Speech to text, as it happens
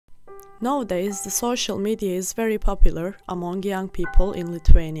Nowadays, the social media is very popular among young people in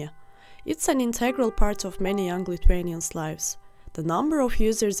Lithuania. It's an integral part of many young Lithuanians' lives. The number of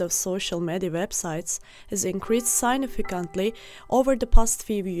users of social media websites has increased significantly over the past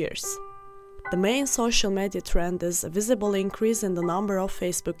few years. The main social media trend is a visible increase in the number of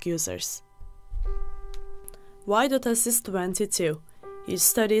Facebook users. Vidotas is 22. He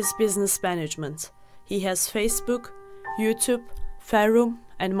studies business management. He has Facebook, YouTube, Forum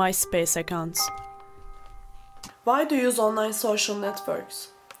and MySpace accounts. Why do you use online social networks?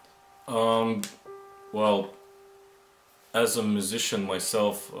 Well, as a musician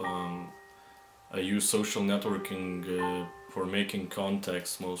myself, I use social networking for making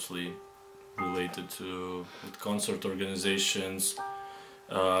contacts, mostly related to concert organizations,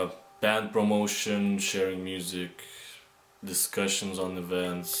 band promotion, sharing music, discussions on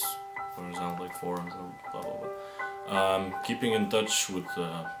events, for example, like forums, blah blah blah. Keeping in touch with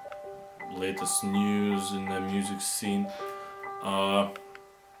the latest news in the music scene,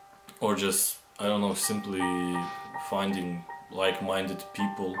 or just, I don't know, simply finding like-minded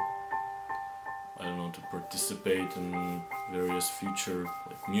people, I don't know, to participate in various future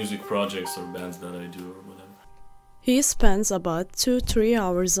music projects or bands that I do or whatever. He spends about 2-3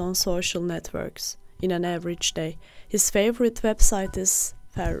 hours on social networks in an average day. His favorite website is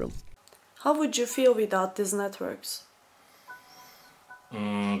Forum. How would you feel without these networks?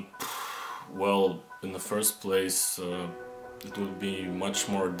 Well, in the first place, it would be much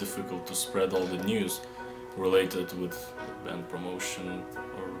more difficult to spread all the news related with band promotion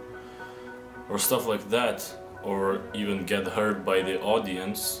or stuff like that, or even get heard by the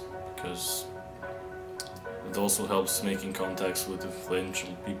audience, because it also helps making contacts with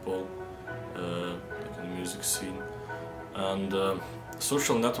influential people like in the music scene. And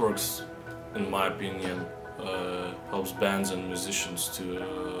social networks, in my opinion, helps bands and musicians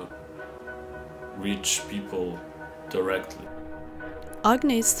to reach people directly.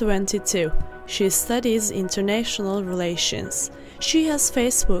 Agne is 22. She studies international relations. She has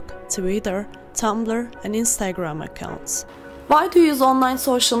Facebook, Twitter, Tumblr and Instagram accounts. Why do you use online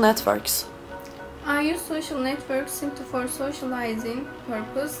social networks? I use social networks simply for socializing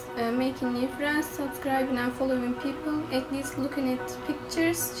purpose, making new friends, subscribing and following people, at least looking at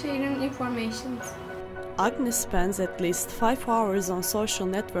pictures, sharing information. Agne spends at least 5 hours on social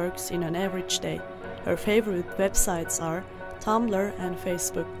networks in an average day. Her favorite websites are Tumblr and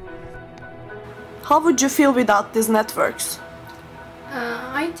Facebook. How would you feel without these networks?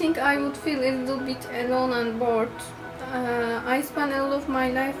 I think I would feel a little bit alone and bored. I spend a lot of my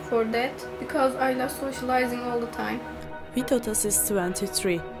life for that because I love socializing all the time. Vidotas is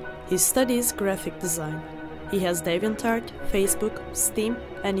 23. He studies graphic design. He has DeviantArt, Facebook, Steam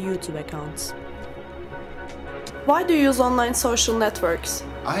and YouTube accounts. Why do you use online social networks?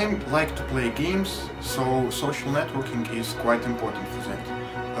 I like to play games, so social networking is quite important for that.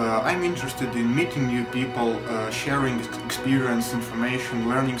 I'm interested in meeting new people, sharing experience, information,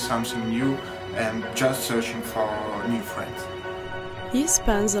 learning something new, and just searching for new friends. He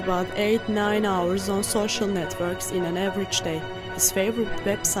spends about 8-9 hours on social networks in an average day. His favorite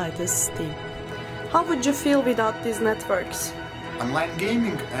website is Steam. How would you feel without these networks? Online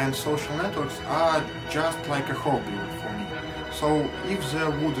gaming and social networks are just like a hobby for me. So if there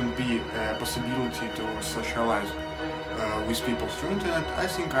wouldn't be a possibility to socialize with people through internet, I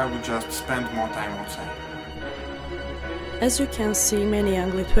think I would just spend more time outside. As you can see, many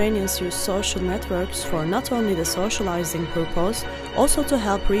young Lithuanians use social networks for not only the socializing purpose, also to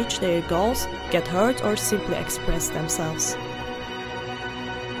help reach their goals, get heard or simply express themselves.